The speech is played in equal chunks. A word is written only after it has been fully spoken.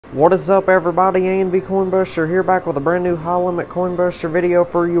What is up, everybody? A&V Coinbuster here, back with a brand new high limit Coinbuster video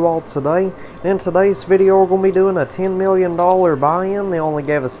for you all today. In today's video, we're going to be doing a $10 million buy-in. They only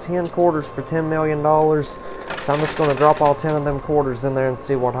gave us 10 quarters for $10 million. So I'm just going to drop all 10 of them quarters in there and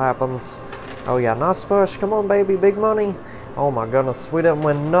see what happens. Oh yeah, nice push. Come on, baby, big money. Oh my goodness, we didn't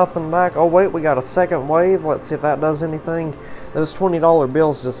win nothing back. Oh wait, we got a second wave. Let's see if that does anything. Those $20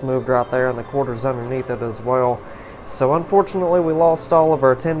 bills just moved right there, and the quarters underneath it as well. So unfortunately, we lost all of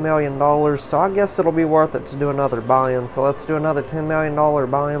our $10 million, so I guess it'll be worth it to do another buy-in. So let's do another $10 million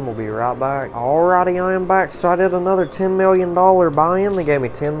buy-in. We'll be right back. Alrighty, I am back. So I did another $10 million buy-in. They gave me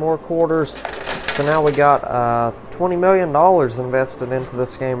 10 more quarters. So now we got $20 million invested into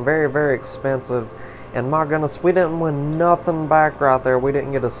this game. Very, very expensive. And my goodness, we didn't win nothing back right there. We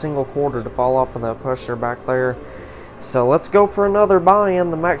didn't get a single quarter to fall off of that pusher back there. So let's go for another buy-in.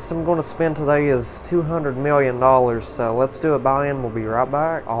 The max I'm going to spend today is $200 million. So let's do a buy-in. We'll be right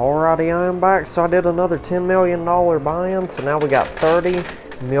back. Alrighty, I am back. So I did another $10 million buy-in. So now we got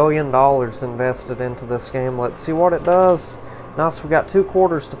 $30 million invested into this game. Let's see what it does. Nice, we got 2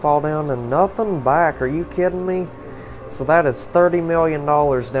 quarters to fall down and nothing back. Are you kidding me? So that is $30 million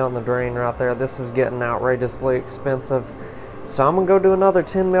down the drain right there. This is getting outrageously expensive. So I'm going to go do another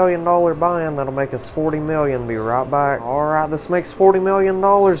 $10 million buy-in. That'll make us $40 million. Be right back. Alright, this makes $40 million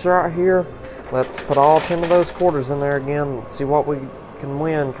right here. Let's put all 10 of those quarters in there again. Let's see what we can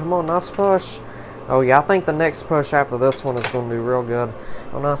win. Come on, nice push. Oh yeah, I think the next push after this one is going to do real good.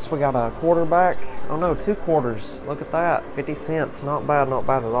 Oh nice, we got a quarter back. Oh no, 2 quarters. Look at that, 50 cents. Not bad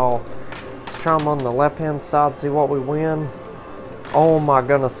at all. Let's try them on the left-hand side, see what we win. Oh my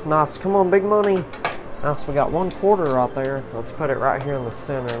goodness, nice. Come on, big money. Nice, we got 1 quarter right there. Let's put it right here in the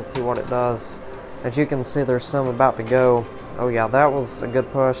center and see what it does. As you can see, there's some about to go. Oh yeah, that was a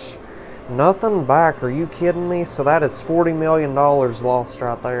good push. Nothing back, are you kidding me? So that is $40 million lost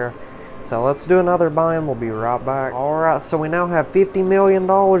right there. So let's do another buy-in. We'll be right back. Alright, so we now have $50 million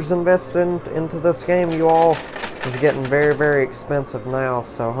invested into this game, you all. This is getting very, very expensive now,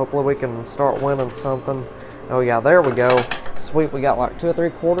 so hopefully we can start winning something. Oh yeah, there we go. Sweet, we got like 2 or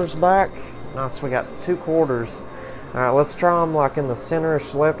 3 quarters back. Nice, we got 2 quarters. Alright, let's try them like in the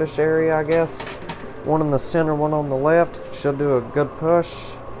center-ish, leftish area, I guess. 1 in the center, 1 on the left. Should do a good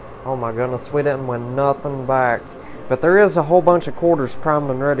push. Oh my goodness, we didn't win nothing back. But there is a whole bunch of quarters primed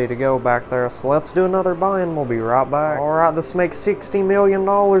and ready to go back there. So let's do another buy-in. We'll be right back. Alright, this makes $60 million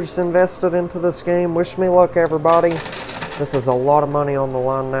invested into this game. Wish me luck, everybody. This is a lot of money on the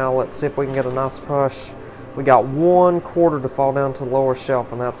line now. Let's see if we can get a nice push. We got 1 quarter to fall down to the lower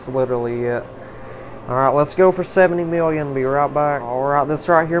shelf, and that's literally it. Alright, let's go for $70 million. Be right back. Alright, this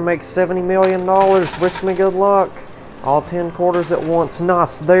right here makes $70 million. Wish me good luck. All 10 quarters at once.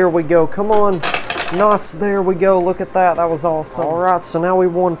 Nice, there we go. Come on. Nice, there we go. Look at that. That was awesome. Alright, so now we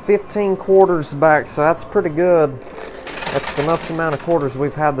won 15 quarters back, so that's pretty good. That's the most amount of quarters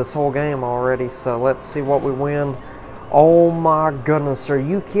we've had this whole game already, so let's see what we win. Oh my goodness, are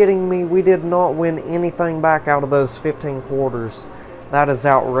you kidding me? We did not win anything back out of those 15 quarters. That is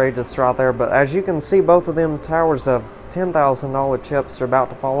outrageous right there. But as you can see, both of them towers of $10,000 chips are about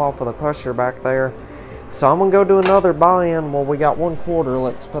to fall off with a pusher back there. So I'm going to go do another buy-in. Well, we got 1 quarter.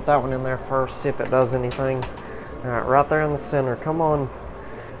 Let's put that one in there first, see if it does anything. Alright, right there in the center. Come on.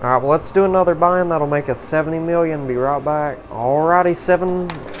 Alright, well, let's do another buy-in. That'll make us $70 million. Be right back. Alrighty,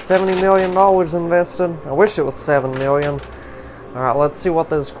 $70 million invested. I wish it was $7 million. Alright, let's see what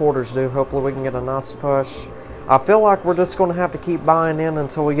those quarters do. Hopefully we can get a nice push. I feel like we're just going to have to keep buying in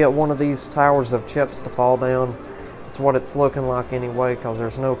until we get one of these towers of chips to fall down. That's what it's looking like anyway, because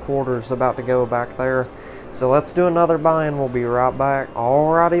there's no quarters about to go back there. So let's do another buy-in. We'll be right back.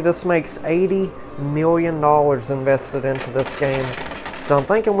 Alrighty, this makes $80 million invested into this game. So I'm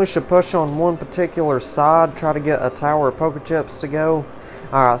thinking we should push on one particular side, try to get a tower of poker chips to go.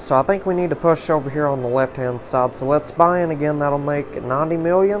 Alright, so I think we need to push over here on the left-hand side. So let's buy in again. That'll make $90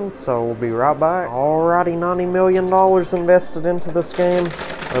 million, so we'll be right back. Alrighty, $90 million invested into this game.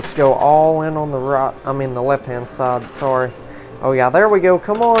 Let's go all in on the the left-hand side, sorry. Oh yeah, there we go,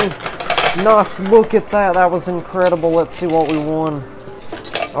 come on. Nice, look at that, that was incredible. Let's see what we won.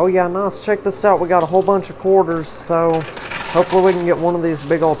 Oh yeah, nice, check this out. We got a whole bunch of quarters, so hopefully we can get one of these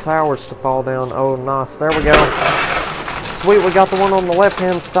big old towers to fall down. Oh, nice, there we go. Sweet, we got the one on the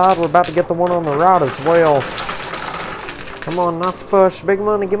left-hand side. We're about to get the one on the right as well. Come on, nice push. Big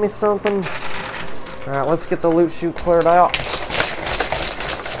money, give me something. Alright, let's get the loot chute cleared out.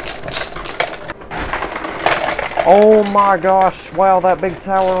 Oh my gosh, wow, that big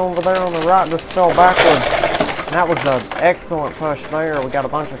tower over there on the right just fell backwards. And that was an excellent push there. We got a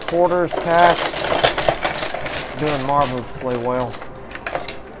bunch of quarters, cash. Doing marvelously well.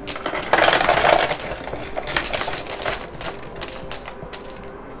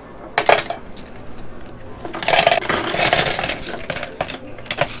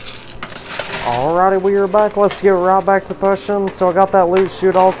 everybody, we are back. Let's get right back to pushing. So I got that loot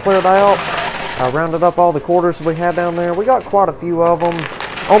chute all cleared out. I rounded up all the quarters we had down there. We got quite a few of them.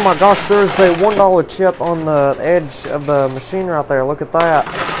 Oh my gosh, there's a $1 chip on the edge of the machine right there. Look at that.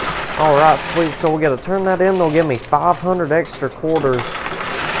 Alright, sweet. So we got to turn that in. They'll give me 500 extra quarters.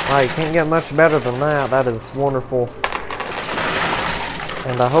 Wow, you can't get much better than that. That is wonderful.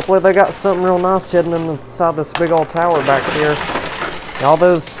 And hopefully they got something real nice hidden inside this big old tower back here. All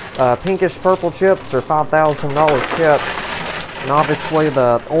those pinkish purple chips are $5,000 chips. And obviously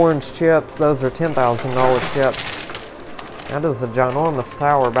the orange chips, those are $10,000 chips. That is a ginormous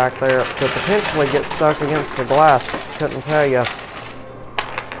tower back there. It could potentially get stuck against the glass. Couldn't tell you.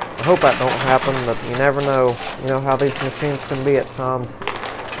 I hope that don't happen, but you never know. You know how these machines can be at times.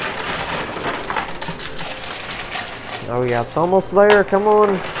 Oh yeah, it's almost there. Come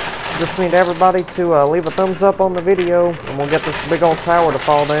on. Just need everybody to leave a thumbs up on the video, and we'll get this big old tower to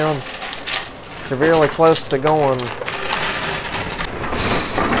fall down. Severely close to going.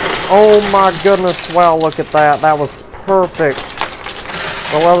 Oh my goodness, wow, look at that. That was perfect.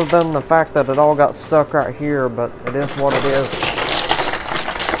 Well, other than the fact that it all got stuck right here, but it is what it is.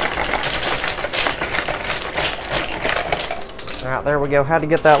 Alright, there we go. Had to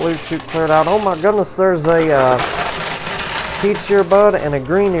get that loot chute cleared out. Oh my goodness, there's a peach earbud and a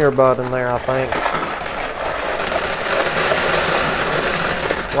green earbud in there, I think.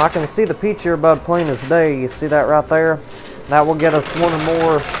 Well, I can see the peach earbud plain as day. You see that right there? That will get us one or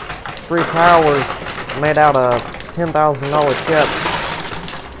more free towers made out of $10,000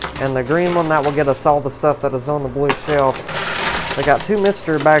 chips. And the green one, that will get us all the stuff that is on the blue shelves. They got two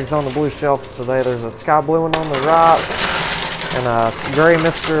mystery bags on the blue shelves today. There's a sky blue one on the right and a gray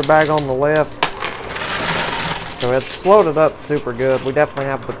mystery bag on the left. So it's loaded up super good. We definitely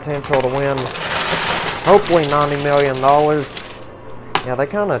have potential to win, hopefully $90 million. Yeah, they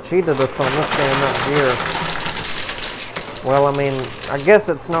kind of cheated us on this game right here. Well, I mean, I guess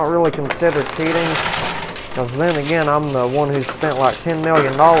it's not really considered cheating, because then again, I'm the one who spent like $10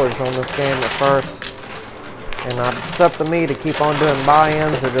 million on this game at first. And it's up to me to keep on doing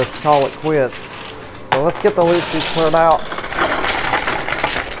buy-ins or just call it quits. So let's get the loot chute cleared out.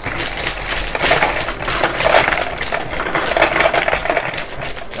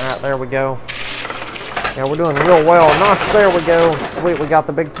 There we go. Yeah, we're doing real well. Nice, there we go. Sweet, we got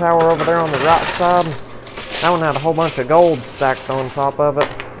the big tower over there on the right side. That one had a whole bunch of gold stacked on top of it.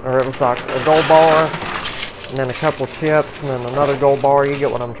 Or it was like a gold bar, and then a couple chips, and then another gold bar. You get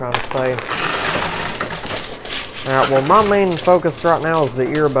what I'm trying to say. Alright, well, my main focus right now is the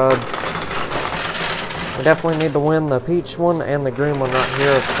earbuds. We definitely need to win the peach one and the green one right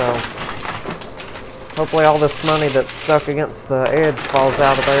here, so hopefully all this money that's stuck against the edge falls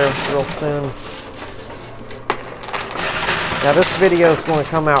out of there real soon. Yeah, this video is going to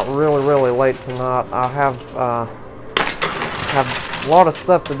come out really late tonight. I have a lot of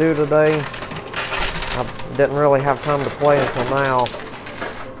stuff to do today. I didn't really have time to play until now.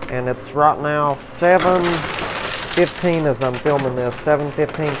 And it's right now 7:15 as I'm filming this,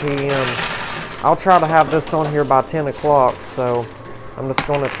 7:15 p.m. I'll try to have this on here by 10 o'clock, so I'm just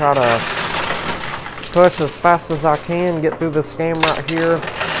going to try to push as fast as I can, get through this game right here,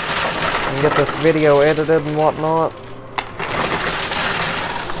 and get this video edited and whatnot.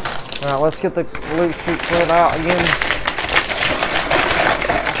 Alright, let's get the loot chute cleared out again.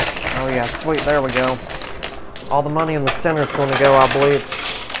 Oh yeah, sweet, there we go. All the money in the center is going to go, I believe.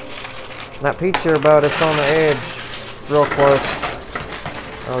 And that peach earbud, it's on the edge. It's real close.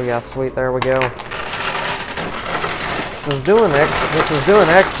 Oh yeah, sweet, there we go. This is doing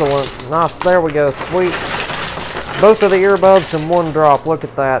excellent. Nice, there we go, sweet. Both of the earbuds in one drop. Look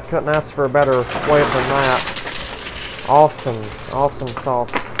at that. Couldn't ask for a better way than that. Awesome, awesome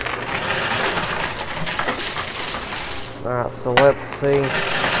sauce. Alright, so let's see.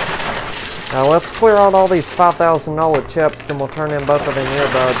 Now let's clear out all these $5,000 chips and we'll turn in both of them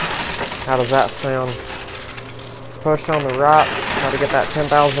earbuds. How does that sound? Let's push on the right. Try to get that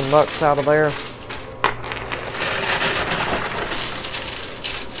 10,000 bucks out of there.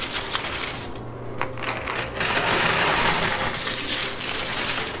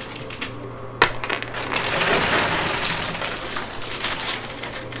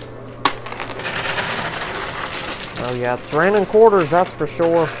 Oh yeah, it's raining quarters, that's for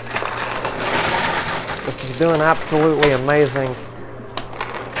sure. This is doing absolutely amazing.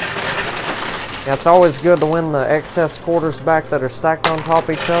 Yeah, it's always good to win the excess quarters back that are stacked on top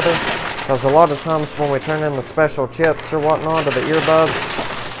of each other, because a lot of times when we turn in the special chips or whatnot to the earbuds,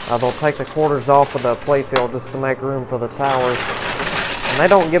 they'll take the quarters off of the playfield just to make room for the towers. And they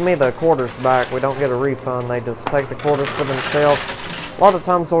don't give me the quarters back. We don't get a refund. They just take the quarters for themselves. A lot of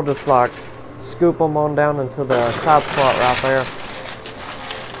times they'll just like scoop them on down into the side slot right there,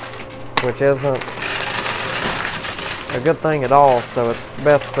 which isn't a good thing at all, so it's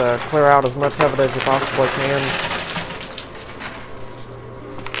best to clear out as much of it as you possibly can.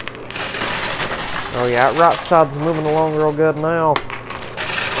 Oh yeah, that right side's moving along real good now.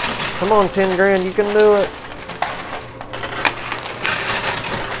 Come on, 10 grand, you can do it.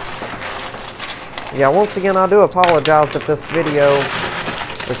 Yeah, once again, I do apologize if this video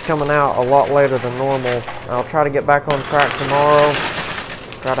is coming out a lot later than normal. I'll try to get back on track tomorrow.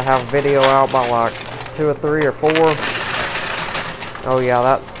 Try to have a video out by like 2 or 3 or 4. Oh yeah,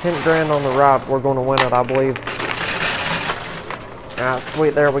 that 10 grand on the right, we're going to win it, I believe. Alright,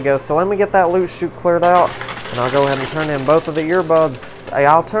 sweet, there we go. So let me get that loot chute cleared out, and I'll go ahead and turn in both of the earbuds. Hey,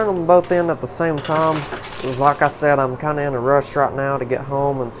 I'll turn them both in at the same time. Because like I said, I'm kind of in a rush right now to get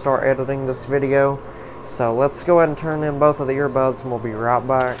home and start editing this video. So let's go ahead and turn in both of the earbuds, and we'll be right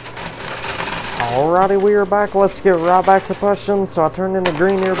back. Alrighty, we are back. Let's get right back to pushing. So I turned in the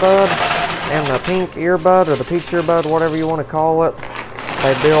green earbud and the pink earbud, or the peach earbud, whatever you want to call it.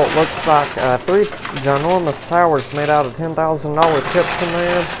 They built, looks like 3 ginormous towers made out of $10,000 chips in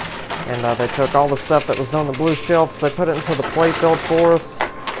there. And they took all the stuff that was on the blue shelves, they put it into the plate build for us.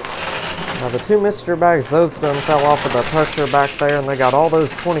 The 2 mystery bags, those done fell off of the pusher back there, and they got all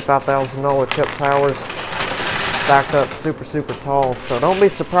those $25,000 chip towers stacked up super tall. So don't be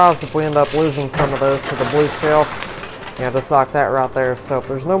surprised if we end up losing some of those to the blue shelf. Yeah, just like that right there. So if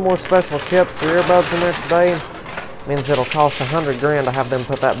there's no more special chips or earbuds in there today, it means it'll cost 100 grand to have them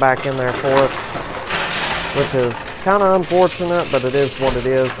put that back in there for us, which is kind of unfortunate, but it is what it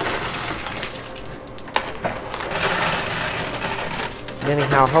is.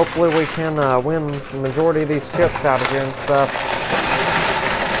 Anyhow, hopefully we can win the majority of these chips out of here and stuff.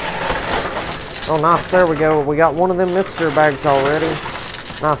 Oh, nice, there we go. We got one of them mystery bags already.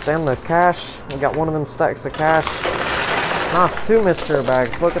 Nice, and the cash. We got one of them stacks of cash. Nice, 2 mystery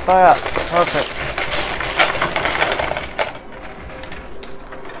bags. Look at that. Perfect.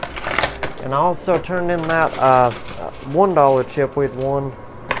 And I also turned in that $1 chip we'd won.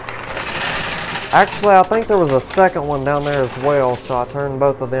 Actually, I think there was a second one down there as well, so I turned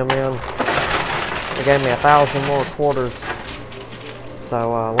both of them in. They gave me 1,000 more quarters.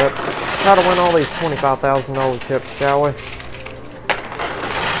 So let's try to win all these $25,000 chips, shall we?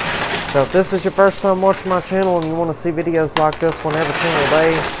 So if this is your first time watching my channel and you want to see videos like this one every single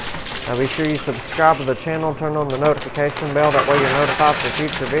day, be sure you subscribe to the channel, turn on the notification bell, that way you're notified for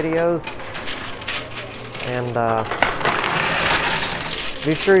future videos. And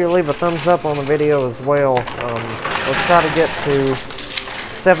be sure you leave a thumbs up on the video as well. Let's try to get to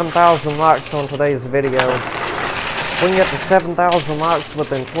 7,000 likes on today's video. If we can get to 7,000 likes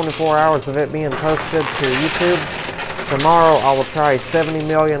within 24 hours of it being posted to YouTube, tomorrow I will try a $70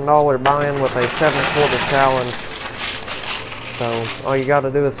 million buy-in with a 7-quarter challenge. So all you got to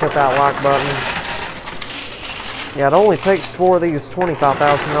do is hit that like button. Yeah, it only takes 4 of these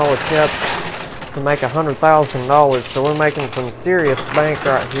 $25,000 chips to make $100,000, so we're making some serious bank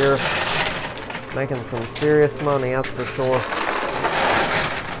right here. Making some serious money, that's for sure.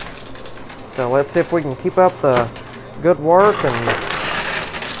 So let's see if we can keep up the good work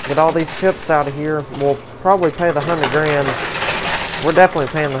and get all these chips out of here. We'll probably pay the 100 grand. We're definitely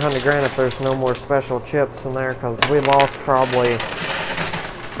paying the 100 grand if there's no more special chips in there, because we lost probably,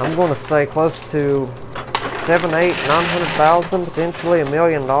 I'm going to say close to 7, 8, 900,000, potentially $1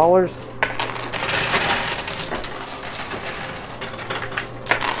 million.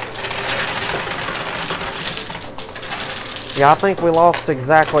 Yeah, I think we lost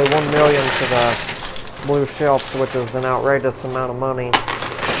exactly 1 million to the blue shelves, which is an outrageous amount of money.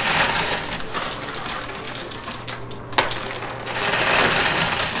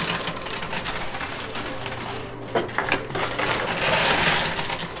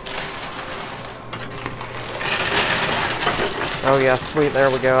 Oh yeah, sweet,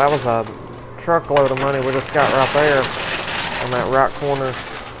 there we go. That was a truckload of money we just got right there on that right corner.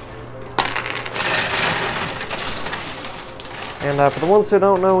 And for the ones who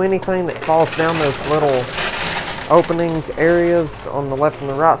don't know, anything that falls down those little opening areas on the left and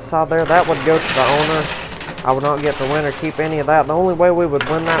the right side there, that would go to the owner. I would not get to win or keep any of that. The only way we would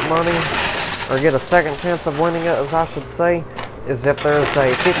win that money, or get a second chance of winning it, as I should say, is if there's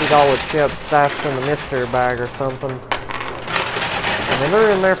a $50 chip stashed in the mystery bag or something. I mean,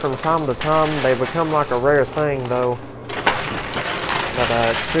 they're in there from time to time. They become like a rare thing, though. But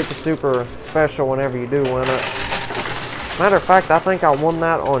it's super special whenever you do win it. Matter of fact, I think I won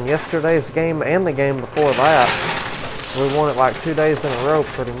that on yesterday's game and the game before that. We won it like 2 days in a row,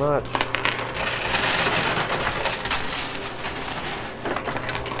 pretty much.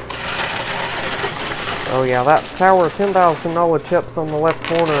 Oh yeah, that tower of $10,000 chips on the left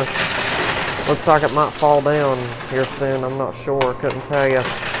corner looks like it might fall down here soon. I'm not sure, couldn't tell you.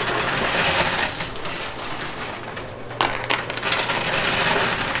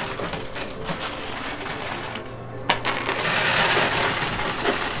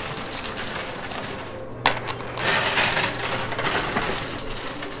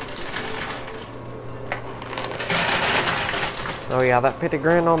 Oh yeah, that 50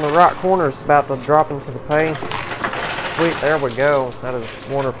 grand on the right corner is about to drop into the pay. Sweet, there we go. That is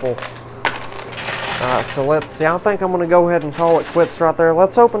wonderful. Alright, so let's see. I think I'm going to go ahead and call it quits right there.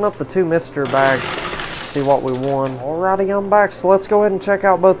 Let's open up the 2 mystery bags, see what we won. Alrighty, I'm back. So let's go ahead and check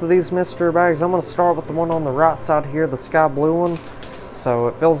out both of these mystery bags. I'm going to start with the one on the right side here, the sky blue one. So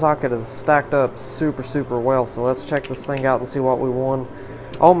it feels like it is stacked up super well. So let's check this thing out and see what we won.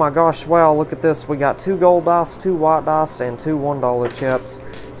 Oh my gosh, wow, look at this. We got 2 gold dice, 2 white dice, and 2 $1 chips.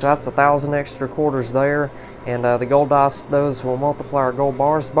 So that's 1,000 extra quarters there. And the gold dice, those will multiply our gold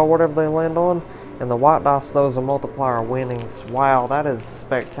bars by whatever they land on. And the white dice, those will multiply our winnings. Wow, that is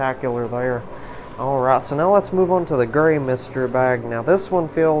spectacular there. Alright, so now let's move on to the gray mystery bag. Now this one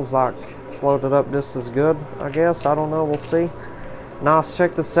feels like it's loaded up just as good, I guess. I don't know, we'll see. Nice,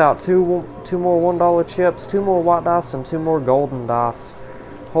 check this out. Two more $1 chips, 2 more white dice, and 2 more golden dice.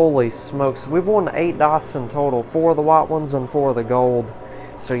 Holy smokes, we've won 8 dice in total, 4 of the white ones and 4 of the gold.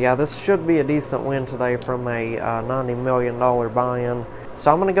 So yeah, this should be a decent win today from a $90 million buy-in. So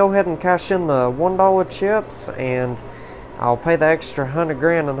I'm going to go ahead and cash in the $1 chips, and I'll pay the extra 100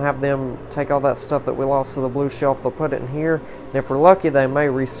 grand and have them take all that stuff that we lost to the blue shelf. They'll put it in here, and if we're lucky, they may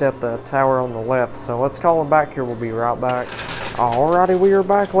reset the tower on the left. So let's call them back here. We'll be right back. Alrighty, we are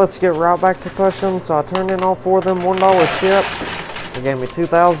back. Let's get right back to pushing. So I turned in all 4 of them $1 chips. They gave me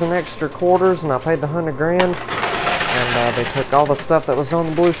 2,000 extra quarters, and I paid the 100 grand. And they took all the stuff that was on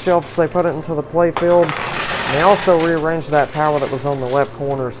the blue shelves. They put it into the play field. And they also rearranged that tower that was on the left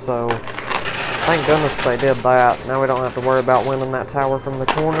corner. So thank goodness they did that. Now we don't have to worry about winning that tower from the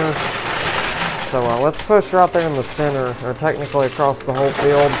corner. So let's push right there in the center, or technically across the whole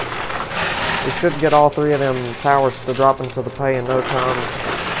field. We should get all 3 of them towers to drop into the pay in no time.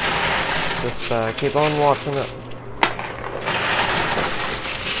 Just keep on watching it.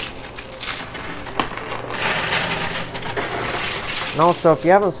 And also, if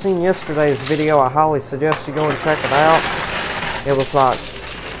you haven't seen yesterday's video, I highly suggest you go and check it out. It was like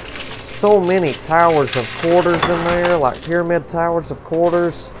so many towers of quarters in there, like pyramid towers of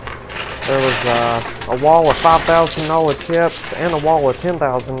quarters. There was a wall of $5,000 chips and a wall of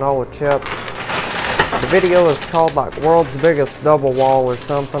 $10,000 chips. The video is called like World's Biggest Double Wall or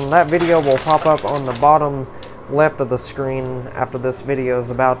something. That video will pop up on the bottom left of the screen after this video is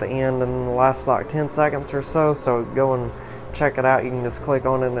about to end in the last like 10 seconds or so. So go and check it out. You can just click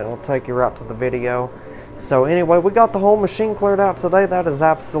on it and it'll take you right to the video. So anyway, we got the whole machine cleared out today. That is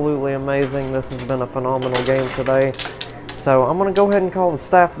absolutely amazing. This has been a phenomenal game today. So I'm going to go ahead and call the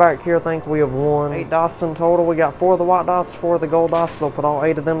staff back here. I think we have won 8 dice in total. We got 4 of the white dice, 4 of the gold dice. They'll put all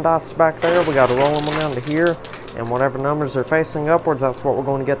 8 of them dice back there. We got to roll them down to here. And whatever numbers are facing upwards, that's what we're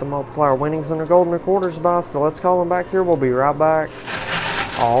going to get to multiply our winnings and our golden quarters by. So let's call them back here. We'll be right back.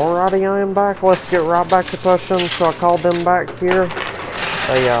 Alrighty, I am back. Let's get right back to pushing. So I called them back here.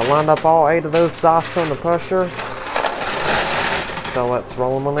 They lined up all 8 of those dice on the pusher. So let's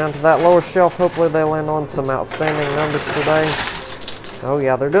roll them on down to that lower shelf. Hopefully they land on some outstanding numbers today. Oh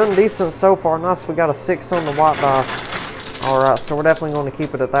yeah, they're doing decent so far. Nice, we got a 6 on the white dice. Alright, so we're definitely going to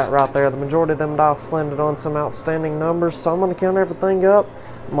keep it at that right there. The majority of them dice landed on some outstanding numbers. So I'm going to count everything up,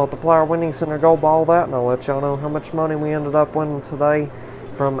 multiply our winnings and our gold ball that, and I'll let y'all know how much money we ended up winning today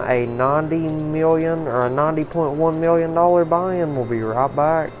from a $90 million or a $90.1 million buy-in. We'll be right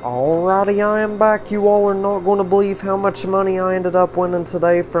back. Alrighty, I am back. You all are not going to believe how much money I ended up winning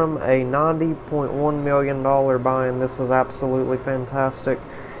today from a $90.1 million buy-in. This is absolutely fantastic.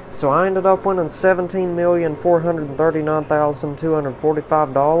 So I ended up winning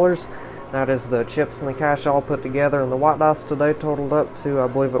 $17,439,245. That is the chips and the cash all put together, and the white dice today totaled up to, I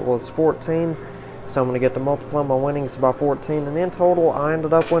believe it was 14. So I'm going to get to multiply my winnings by 14, and in total I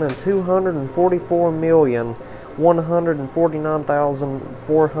ended up winning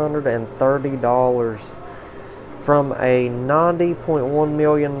 $244,149,430 from a $90.1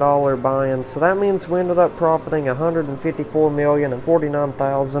 million buy-in. So that means we ended up profiting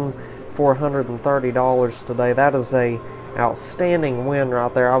 $154,049,430 today. That is a outstanding win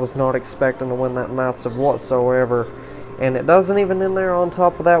right there. I was not expecting to win that massive whatsoever. And it doesn't even end there. On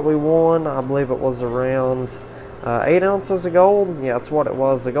top of that, we won, I believe it was around 8 ounces of gold. Yeah, that's what it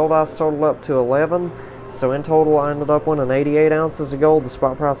was. The gold dice totaled up to 11. So in total, I ended up winning 88 ounces of gold. The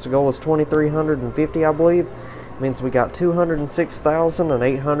spot price of gold was $2,350, I believe. It means we got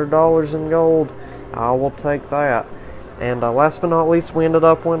 $206,800 in gold. I will take that. And last but not least, we ended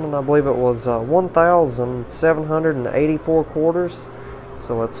up winning, I believe it was 1,784 quarters.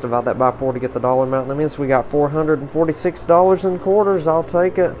 So let's divide that by 4 to get the dollar amount. That means we got $446 in quarters. I'll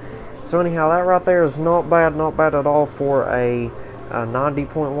take it. So anyhow, that right there is not bad at all for a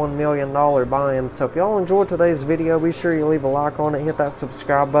 $90.1 million buy-in. So if y'all enjoyed today's video, be sure you leave a like on it, hit that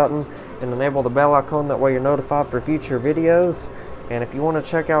subscribe button, and enable the bell icon. That way you're notified for future videos. And if you want to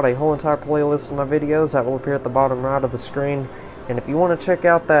check out a whole entire playlist of my videos, that will appear at the bottom right of the screen. And if you want to check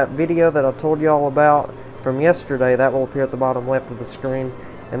out that video that I told you all about from yesterday, that will appear at the bottom left of the screen.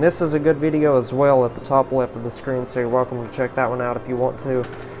 And this is a good video as well at the top left of the screen, so you're welcome to check that one out if you want to.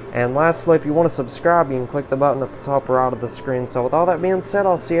 And lastly, if you want to subscribe, you can click the button at the top right of the screen. So with all that being said,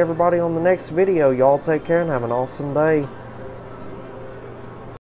 I'll see everybody on the next video. Y'all take care and have an awesome day.